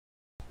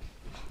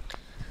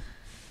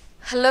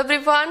Hello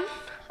everyone,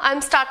 I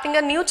am starting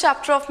a new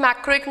chapter of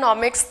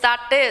macroeconomics,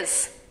 that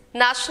is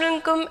national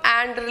income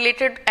and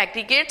related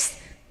aggregates.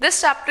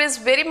 This chapter is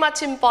very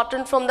much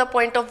important from the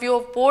point of view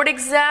of board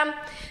exam.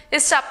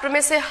 इस chapter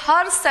में से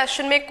हर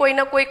session में कोई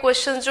ना कोई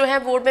question जो है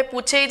board में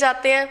पूछे ही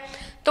जाते हैं,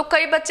 तो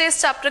कई बच्चे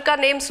इस चैप्टर का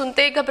नेम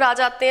सुनते ही घबरा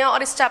जाते हैं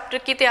और इस चैप्टर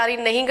की तैयारी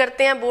नहीं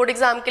करते हैं, बोर्ड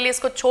एग्जाम के लिए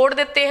इसको छोड़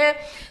देते हैं।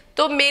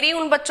 तो मेरी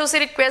उन बच्चों से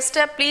रिक्वेस्ट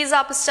है, प्लीज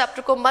आप इस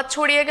चैप्टर को मत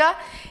छोड़िएगा।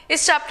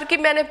 इस चैप्टर की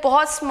मैंने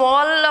बहुत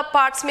स्मॉल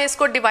पार्ट्स में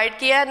इसको डिवाइड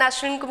किया है,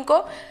 नेशनल इनकम को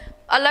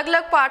अलग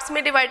अलग पार्ट्स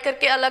में डिवाइड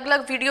करके अलग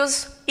अलग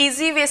वीडियोस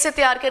इजी वे से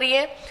तैयार करी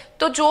है।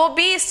 तो जो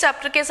भी इस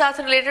चैप्टर के साथ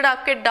रिलेटेड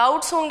आपके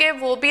डाउट्स होंगे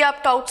वो भी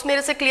आप डाउट्स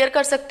मेरे से क्लियर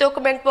कर सकते हो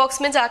कमेंट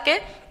बॉक्स में जाके।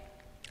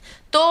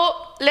 तो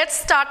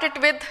let's start it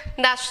with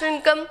national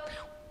income.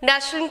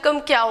 National income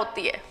क्या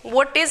होती है?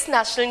 What is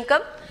national income?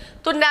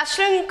 तो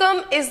national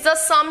income is the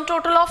sum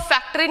total of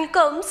factor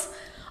incomes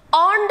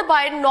earned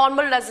by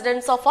normal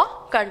residents of a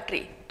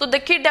country. तो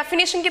देखिए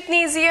डेफिनेशन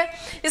कितनी इजी है।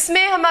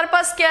 इसमें हमारे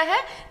पास क्या है,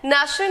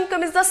 national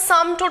income is the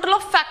sum total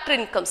of factor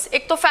incomes.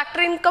 एक तो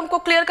फैक्टर इनकम को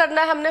क्लियर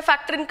करना है हमने,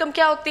 फैक्टर इनकम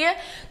क्या होती है।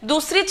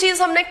 दूसरी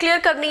चीज हमने क्लियर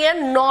करनी है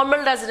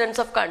नॉर्मल रेजिडेंट्स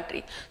ऑफ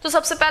कंट्री। तो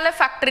सबसे पहले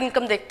फैक्टर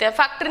इनकम देखते हैं।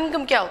 फैक्टर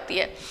इनकम क्या होती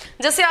है?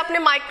 जैसे आपने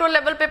माइक्रो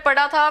लेवल पे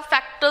पढ़ा था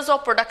factors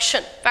of production.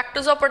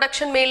 Factors of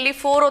production mainly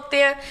 4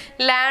 होते हैं,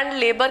 land,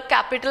 labour,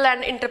 capital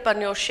and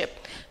entrepreneurship.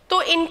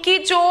 तो इनकी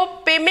जो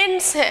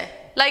पेमेंट्स है,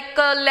 लाइक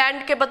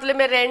लैंड के बदले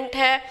में रेंट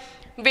है,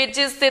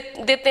 वेजेस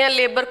देते हैं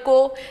लेबर को,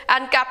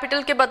 एंड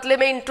कैपिटल के बदले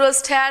में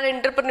इंटरेस्ट है, एंड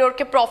एंटरप्रेन्योर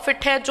के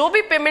प्रॉफिट है, जो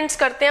भी पेमेंट्स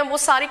करते हैं वो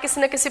सारी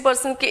किसी न किसी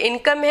पर्सन की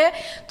इनकम है।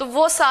 तो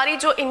वो सारी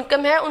जो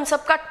इनकम है उन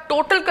सबका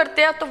टोटल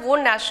करते हैं तो वो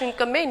नेशनल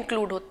इनकम में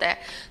इंक्लूड होता है।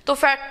 तो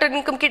फैक्टर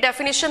इनकम की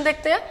डेफिनेशन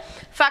देखते हैं।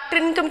 फैक्टर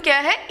इनकम क्या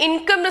है?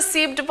 Income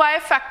received by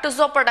factors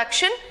of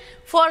production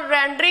for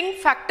rendering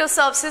factor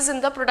services in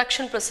the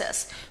production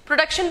process.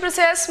 Production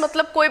process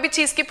मतलब कोई भी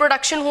चीज की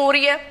प्रोडक्शन हो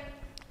रही है,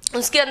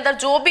 उसके अंदर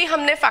जो भी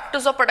हमने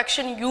फैक्टर्स ऑफ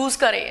प्रोडक्शन यूज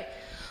करे हैं,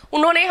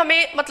 उन्होंने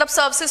हमें मतलब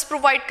सर्विसेज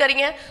प्रोवाइड करी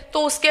हैं,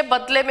 तो उसके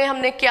बदले में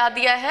हमने क्या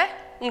दिया है,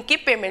 उनकी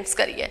पेमेंट्स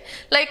करी है।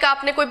 लाइक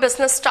आपने कोई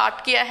बिजनेस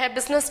स्टार्ट किया है,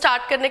 बिजनेस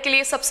स्टार्ट करने के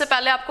लिए सबसे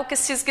पहले आपको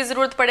किस चीज की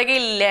जरूरत पड़ेगी?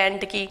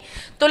 लैंड की।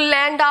 तो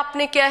लैंड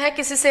आपने क्या है,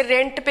 किसी से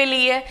रेंट पे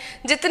ली है।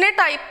 जितने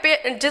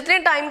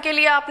टाइम के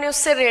लिए आपने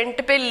उससे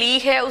रेंट पे ली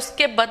है,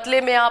 उसके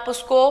बदले में आप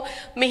उसको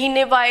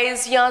महीने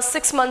वाइज या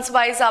 6 मंथ्स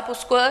वाइज आप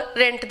उसको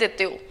रेंट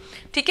देते हो।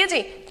 ठीक है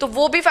जी, तो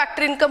वो भी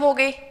फैक्टर इनकम हो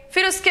गई।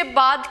 फिर उसके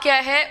बाद क्या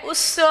है,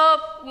 उस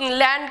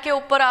लैंड के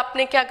ऊपर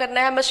आपने क्या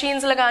करना है,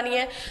 मशीन्स लगानी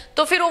है।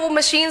 तो फिर वो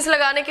मशीन्स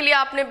लगाने के लिए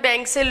आपने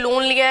बैंक से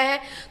लोन लिया है,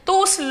 तो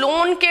उस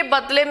लोन के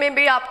बदले में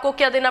भी आपको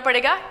क्या देना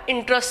पड़ेगा?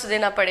 इंटरेस्ट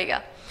देना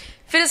पड़ेगा।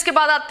 फिर इसके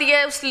बाद आती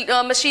है उस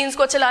मशीन्स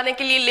को चलाने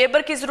के लिए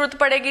लेबर की जरूरत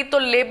पड़ेगी। तो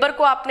लेबर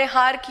को आपने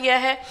हायर किया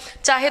है,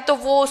 चाहे तो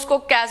वो उसको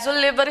कैजुअल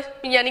लेबर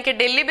यानी कि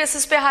डेली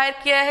बेसिस पे हायर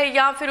किया है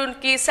या फिर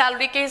उनकी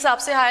सैलरी के हिसाब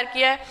से हायर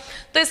किया है।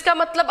 तो इसका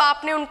मतलब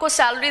आपने उनको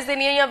सैलरीज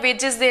देनी है या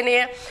वेजेस देने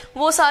हैं,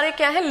 वो सारे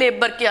क्या है,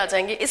 लेबर के आ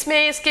जाएंगे।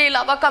 इसमें इसके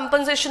अलावा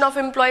कंपनसेशन ऑफ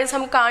एम्प्लॉयज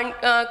हम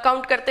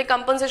काउंट करते हैं।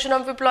 कंपनसेशन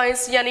ऑफ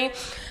एम्प्लॉयज यानी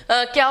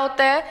क्या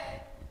होता है,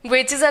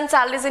 wages and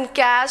salaries in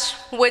cash,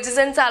 wages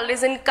and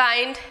salaries in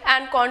kind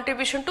and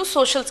contribution to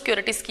social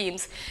security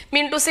schemes।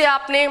 Mean to से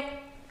आपने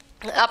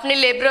अपने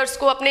लेबरर्स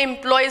को, अपने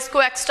एम्प्लॉयज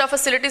को एक्स्ट्रा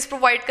फैसिलिटीज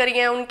प्रोवाइड करी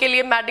हैं, उनके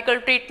लिए मेडिकल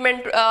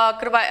ट्रीटमेंट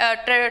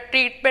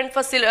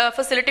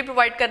फैसिलिटी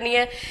प्रोवाइड करनी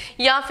है,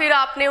 या फिर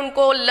आपने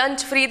उनको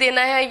लंच फ्री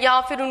देना है, या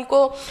फिर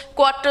उनको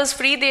क्वार्टर्स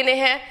फ्री देने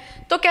हैं।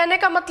 तो कहने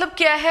का मतलब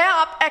क्या है,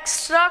 आप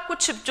एक्स्ट्रा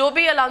कुछ जो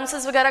भी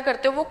अलाउंसेस वगैरह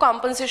करते हो वो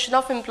कॉम्पनसेशन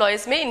ऑफ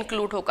एम्प्लॉयज में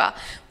इंक्लूड होगा,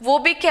 वो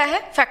भी क्या है,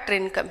 फैक्टर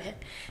इनकम है।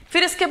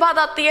 फिर इसके बाद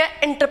आती है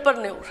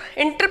एंटरप्रेन्योर।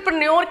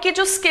 एंटरप्रेन्योर की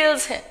जो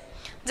स्किल्स हैं,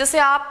 जैसे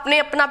आपने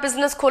अपना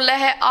बिजनेस खोला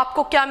है,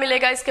 आपको क्या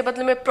मिलेगा इसके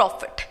बदले में?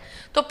 प्रॉफिट।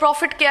 तो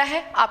प्रॉफिट क्या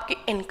है? आपकी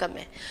इनकम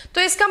है।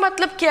 तो इसका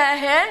मतलब क्या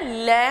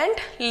है, लैंड,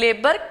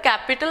 लेबर,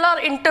 कैपिटल और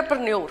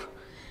एंटरप्रेन्योर,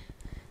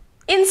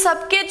 इन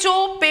सब के जो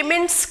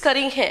पेमेंट्स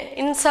करी हैं,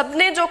 इन सब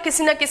ने जो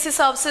किसी ना किसी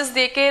सर्विसेज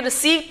देके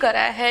रिसीव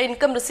करा है,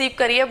 इनकम रिसीव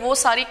करी है, वो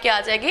सारी क्या आ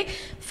जाएगी,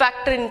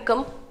 फैक्टर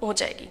इनकम हो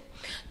जाएगी।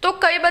 तो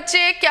कई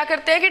बच्चे क्या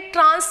करते हैं कि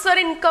ट्रांसफर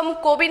इनकम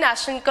को भी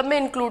नेशनल इनकम में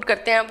इंक्लूड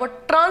करते हैं। वो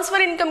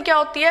ट्रांसफर इनकम क्या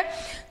होती है,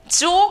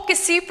 जो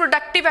किसी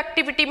प्रोडक्टिव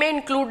एक्टिविटी में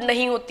इंक्लूड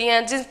नहीं होती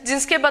हैं,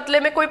 जिसके बदले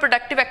में कोई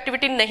प्रोडक्टिव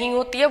एक्टिविटी नहीं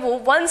होती है, वो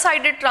वन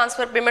साइडेड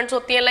ट्रांसफर पेमेंट्स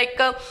होती हैं।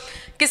 लाइक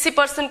किसी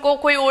पर्सन को,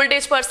 कोई ओल्ड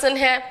एज पर्सन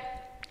है,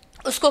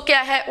 उसको क्या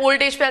है,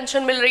 ओल्ड एज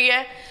पेंशन मिल रही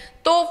है,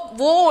 तो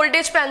वो ओल्ड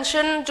एज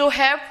पेंशन जो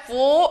है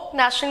वो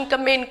नेशनल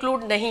इनकम में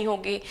इंक्लूड नहीं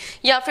होगी।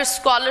 या फिर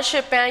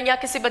स्कॉलरशिप है, या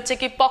किसी बच्चे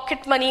की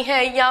पॉकेट मनी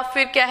है, या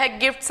फिर क्या है,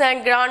 गिफ्ट्स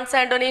हैं, ग्रांट्स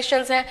हैं,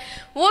 डोनेशंस हैं,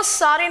 वो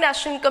सारे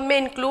नेशनल इनकम में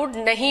इंक्लूड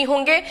नहीं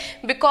होंगे,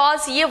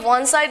 बिकॉज ये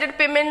वन साइडेड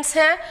पेमेंट्स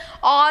हैं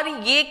और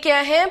ये क्या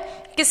है,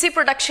 किसी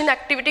प्रोडक्शन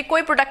एक्टिविटी,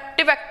 कोई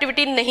प्रोडक्टिव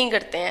एक्टिविटी नहीं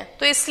करते हैं।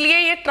 तो इसलिए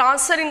ये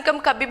ट्रांसफर इनकम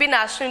कभी भी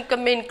नेशनल इनकम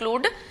में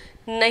इंक्लूड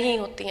नहीं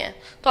होती हैं।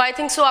 तो आई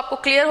थिंक सो आपको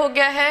क्लियर हो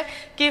गया है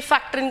कि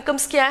फैक्टर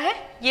इनकम्स क्या है,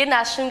 ये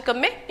नेशनल इनकम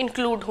में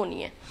इंक्लूड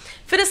होनी है।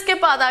 फिर इसके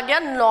बाद आ गया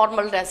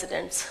नॉर्मल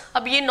रेजिडेंट्स।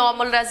 अब ये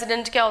नॉर्मल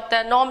रेजिडेंट क्या होता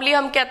है? नॉर्मली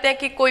हम कहते हैं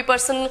कि कोई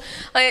पर्सन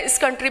इस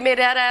कंट्री में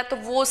रह रहा है तो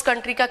वो उस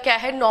कंट्री का क्या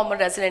है? नॉर्मल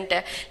रेजिडेंट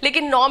है।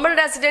 लेकिन नॉर्मल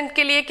रेजिडेंट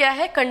के लिए क्या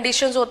है?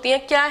 कंडीशंस होती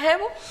हैं। क्या है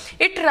वो?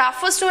 It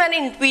refers to an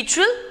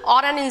individual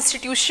और an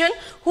institution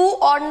who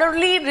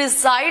ordinarily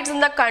resides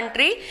in the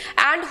country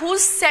and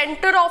whose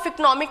center of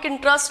economic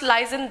interest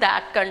lies in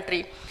that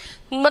country।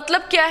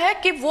 मतलब क्या है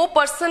कि वो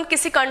पर्सन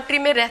किसी कंट्री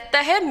में रहता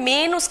है,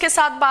 मेन उसके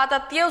साथ बात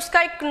आती है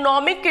उसका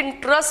इकोनॉमिक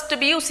इंटरेस्ट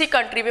भी उसी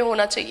कंट्री में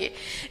होना चाहिए।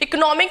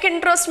 इकोनॉमिक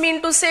इंटरेस्ट मीन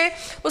टू से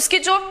उसकी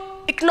जो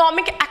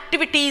इकोनॉमिक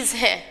एक्टिविटीज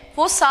हैं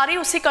वो सारी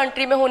उसी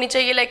कंट्री में होनी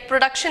चाहिए। लाइक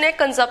प्रोडक्शन है,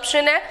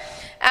 कंजप्शन है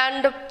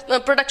and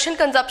production,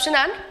 consumption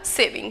and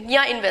saving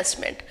या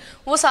इन्वेस्टमेंट,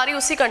 वो सारी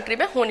उसी कंट्री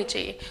में होनी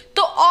चाहिए।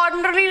 तो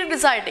ऑर्डिनरी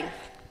रिजाइडिंग,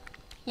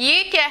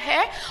 ये क्या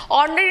है?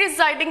 ऑर्डिनरी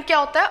रिजाइडिंग क्या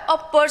होता है? A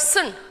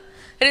person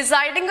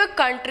residing a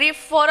country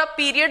for a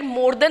period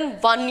more than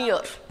 1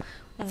 year.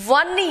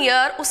 1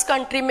 year उस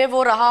कंट्री में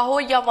वो रहा हो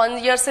या 1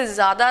 ईयर से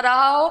ज्यादा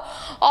रहा हो,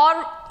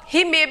 और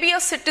ही may be a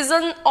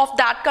citizen of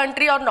that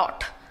country और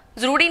नॉट।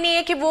 जरूरी नहीं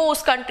है कि वो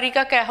उस कंट्री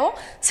का क्या हो?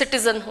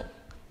 सिटीजन हो।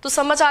 तो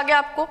समझ आ गया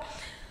आपको?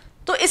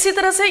 तो इसी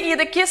तरह से ये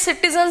देखिए,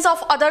 citizens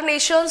of other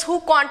Nations who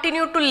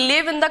continue to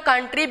live in the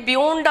country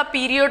beyond a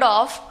period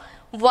of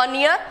 1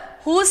 year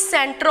whose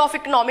centre of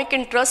economic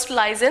interest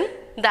lies in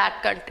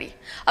that country.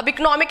 अब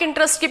इकोनॉमिक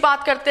इंटरेस्ट की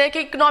बात करते हैं कि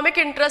इकोनॉमिक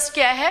इंटरेस्ट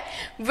क्या है?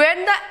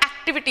 When the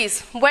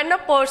activities, when a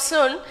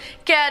person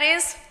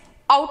carries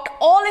out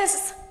all his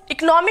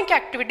economic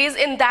activities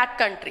in that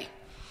country.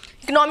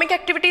 Economic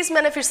activities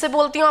मैंने फिर से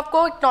बोलती हूँ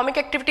आपको, इकोनॉमिक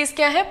एक्टिविटीज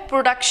क्या है?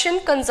 Production,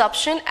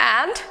 consumption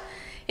and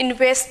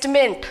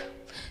investment.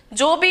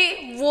 जो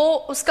भी वो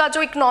उसका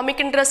जो इकोनॉमिक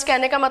इंटरेस्ट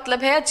कहने का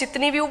मतलब है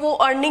जितनी भी वो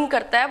अर्निंग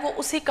करता है वो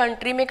उसी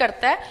कंट्री में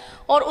करता है,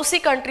 और उसी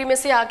कंट्री में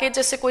से आगे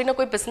जैसे कोई ना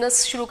कोई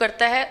बिजनेस शुरू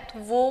करता है तो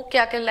वो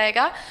क्या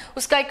कहलाएगा?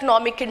 उसका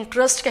इकोनॉमिक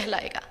इंटरेस्ट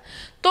कहलाएगा।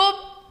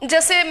 तो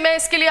जैसे मैं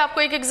इसके लिए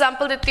आपको एक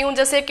एग्जांपल देती हूँ।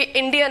 जैसे कि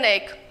इंडियन है,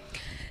 एक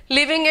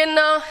लिविंग इन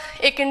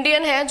एक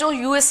इंडियन है जो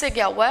यूएसए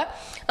गया हुआ है,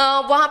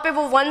 वहाँ पे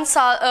वो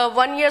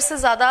 1 ईयर से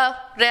ज़्यादा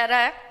रह रहा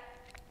है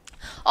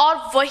और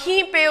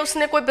वहीं पे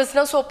उसने कोई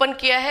बिजनेस ओपन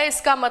किया है।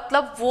 इसका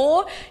मतलब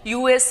वो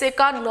यूएसए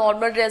का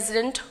नॉर्मल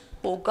रेजिडेंट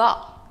होगा।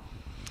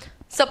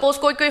 सपोज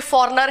कोई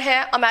फॉरेनर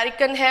है,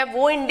 अमेरिकन है,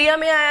 वो इंडिया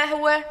में आया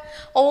हुआ है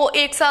और वो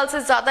 1 साल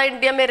से ज्यादा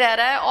इंडिया में रह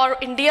रहा है और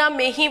इंडिया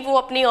में ही वो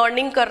अपनी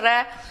अर्निंग कर रहा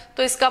है,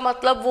 तो इसका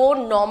मतलब वो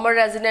नॉर्मल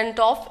रेजिडेंट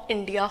ऑफ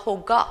इंडिया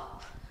होगा।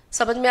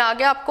 समझ में आ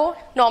गया आपको?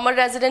 नॉर्मल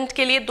रेजिडेंट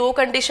के लिए 2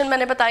 कंडीशन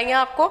मैंने बताई हैं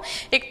आपको।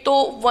 एक तो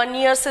 1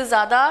 ईयर से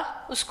ज्यादा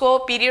उसको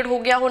पीरियड हो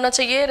गया होना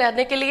चाहिए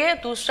रहने के लिए,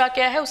 दूसरा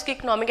क्या है? उसकी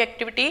इकोनॉमिक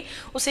एक्टिविटी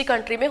उसी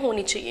कंट्री में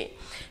होनी चाहिए।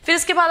 फिर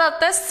इसके बाद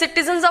आता है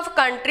citizens of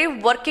country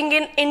working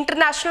in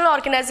international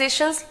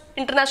organisations.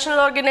 International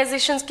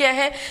organisations क्या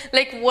है?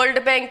 लाइक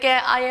वर्ल्ड बैंक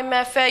है,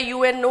 IMF है,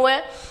 UNO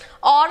है,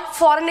 और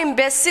foreign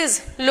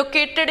embassies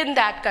located in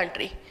that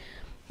country.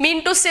 Mean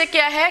to से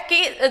क्या है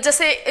कि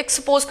जैसे एक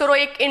सपोज करो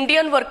एक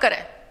इंडियन वर्कर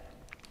है,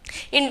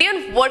 Indian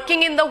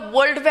working in the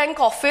world bank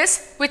office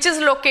which is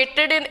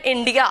located in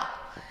India,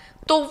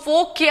 तो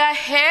वो क्या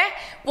है?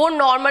 वो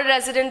नॉर्मल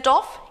रेजिडेंट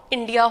ऑफ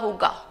इंडिया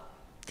होगा।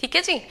 ठीक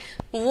है जी।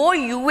 वो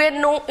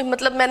UNO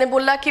मतलब मैंने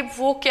बोला कि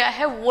वो क्या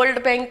है?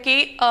 वर्ल्ड बैंक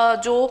की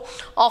जो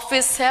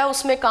ऑफिस है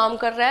उसमें काम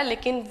कर रहा है,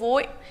 लेकिन वो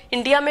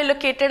इंडिया में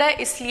लोकेटेड है,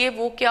 इसलिए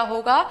वो क्या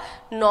होगा?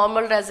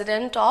 नॉर्मल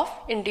रेजिडेंट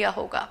ऑफ इंडिया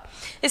होगा।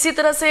 इसी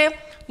तरह से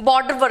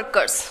border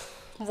workers,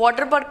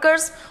 border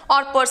workers or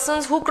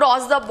persons who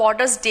cross the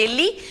borders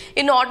daily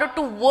in order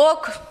to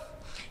work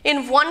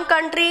in one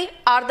country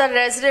are the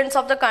residents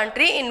of the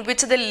country in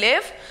which they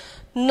live,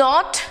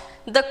 not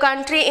the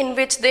country in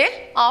which they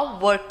are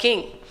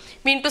working।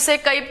 Mean to से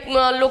कई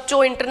लोग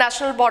जो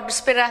international borders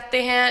पे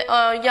रहते हैं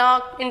या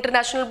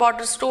international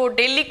borders को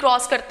daily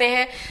cross करते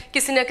हैं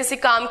किसी न किसी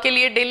काम के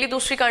लिए, डेली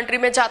दूसरी कंट्री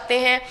में जाते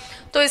हैं,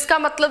 तो इसका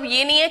मतलब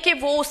ये नहीं है कि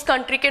वो उस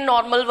कंट्री के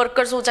नॉर्मल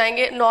वर्कर्स हो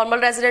जाएंगे, नॉर्मल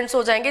रेजिडेंट्स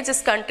हो जाएंगे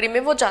जिस कंट्री में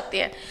वो जाते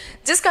हैं।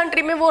 जिस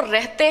कंट्री में वो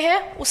रहते हैं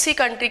उसी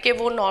कंट्री के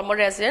वो नॉर्मल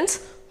रेजिडेंट्स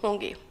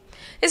होंगे।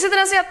 इसी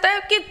तरह से आता है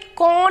कि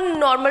कौन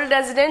नॉर्मल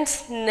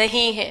रेजिडेंट्स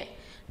नहीं है।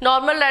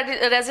 नॉर्मल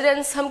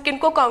रेजिडेंट्स हम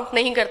किनको काउंट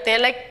नहीं करते हैं?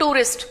 लाइक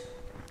टूरिस्ट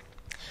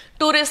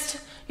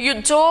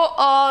जो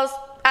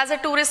एज ए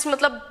टूरिस्ट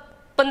मतलब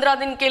 15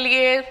 दिन के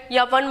लिए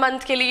या 1 मंथ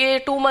के लिए,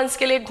 2 मंथ्स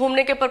के लिए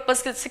घूमने के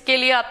पर्पस के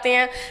लिए आते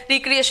हैं,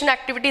 रिक्रिएशन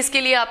एक्टिविटीज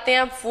के लिए आते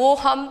हैं, वो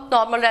हम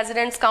नॉर्मल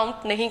रेजिडेंट्स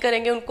काउंट नहीं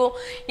करेंगे उनको।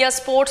 या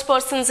स्पोर्ट्स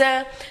पर्सन्स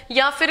हैं,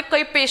 या फिर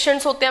कई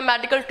पेशेंट्स होते हैं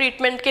मेडिकल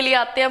ट्रीटमेंट के लिए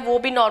आते हैं, वो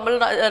भी नॉर्मल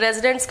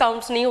रेजिडेंट्स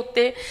काउंट्स नहीं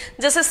होते।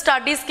 जैसे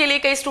स्टडीज के लिए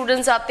कई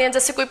स्टूडेंट्स आते हैं,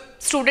 जैसे कोई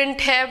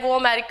स्टूडेंट है वो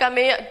अमेरिका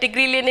में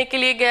डिग्री लेने के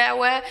लिए गया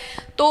हुआ है,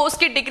 तो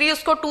उसकी डिग्री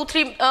उसको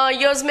 2-3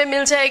 ईयर्स में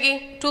मिल जाएगी।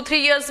 2-3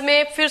 ईयर्स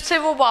में फिर से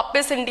वो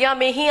वापस इंडिया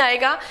में ही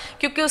आएगा,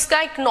 क्योंकि उसका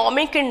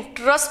इकोनॉमिक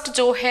इंटरेस्ट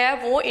जो है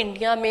वो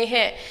इंडिया में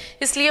है,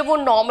 इसलिए वो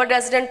नॉर्मल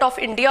रेजिडेंट ऑफ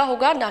इंडिया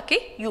होगा, ना कि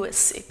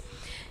यूएसए।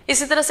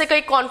 इसी तरह से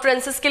कई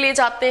कॉन्फ्रेंसेस के लिए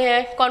जाते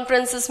हैं,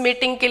 कॉन्फ्रेंसेस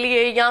मीटिंग के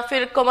लिए, या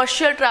फिर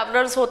कमर्शियल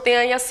ट्रैवलर्स होते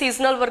हैं या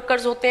सीजनल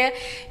वर्कर्स होते हैं,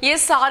 ये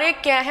सारे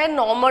क्या है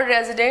नॉर्मल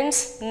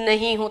रेजिडेंट्स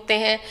नहीं होते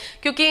हैं,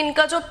 क्योंकि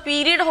इनका जो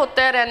पीरियड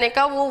होता है रहने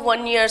का वो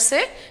 1 ईयर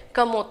से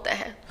कम होता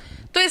है।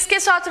 तो इसके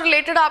साथ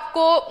रिलेटेड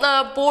आपको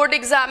बोर्ड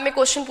एग्जाम में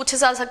क्वेश्चन पूछे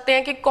जा सकते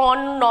हैं कि कौन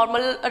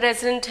नॉर्मल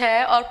रेजिडेंट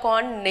है और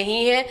कौन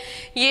नहीं है।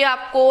 ये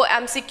आपको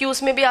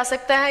एमसीक्यूज में भी आ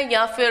सकता है,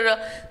 या फिर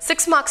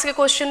 6 मार्क्स के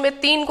क्वेश्चन में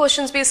 3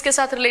 क्वेश्चंस भी इसके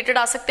साथ रिलेटेड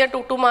आ सकते हैं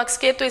 2-2 मार्क्स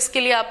के। तो इसके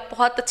लिए आप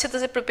बहुत अच्छे तरह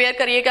से प्रिपेयर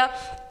करिएगा।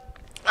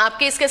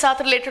 आपके इसके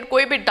साथ रिलेटेड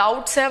कोई भी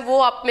डाउट्स हैं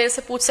वो आप मेरे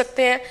से पूछ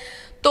सकते हैं।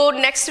 तो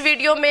नेक्स्ट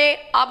वीडियो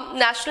में आप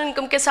नेशनल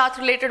इनकम के साथ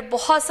रिलेटेड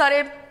बहुत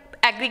सारे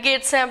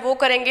एग्रीगेट्स हैं वो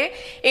करेंगे।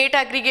 8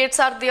 एग्रीगेट्स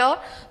आर देयर,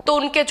 तो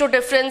उनके जो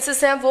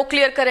डिफरेंसेस हैं वो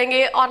क्लियर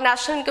करेंगे, और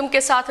नेशनल इनकम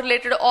के साथ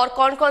रिलेटेड और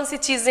कौन कौन सी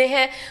चीज़ें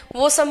हैं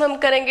वो सब हम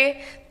करेंगे।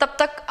 तब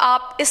तक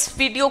आप इस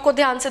वीडियो को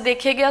ध्यान से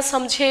देखिएगा,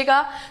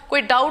 समझिएगा।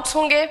 कोई डाउट्स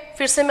होंगे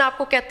फिर से मैं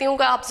आपको कहती हूँ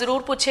आप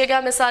ज़रूर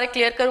पूछिएगा, मैं सारे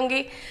क्लियर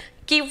करूँगी।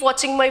 Keep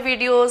watching my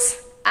videos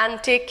and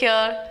take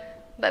care,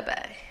 bye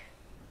bye.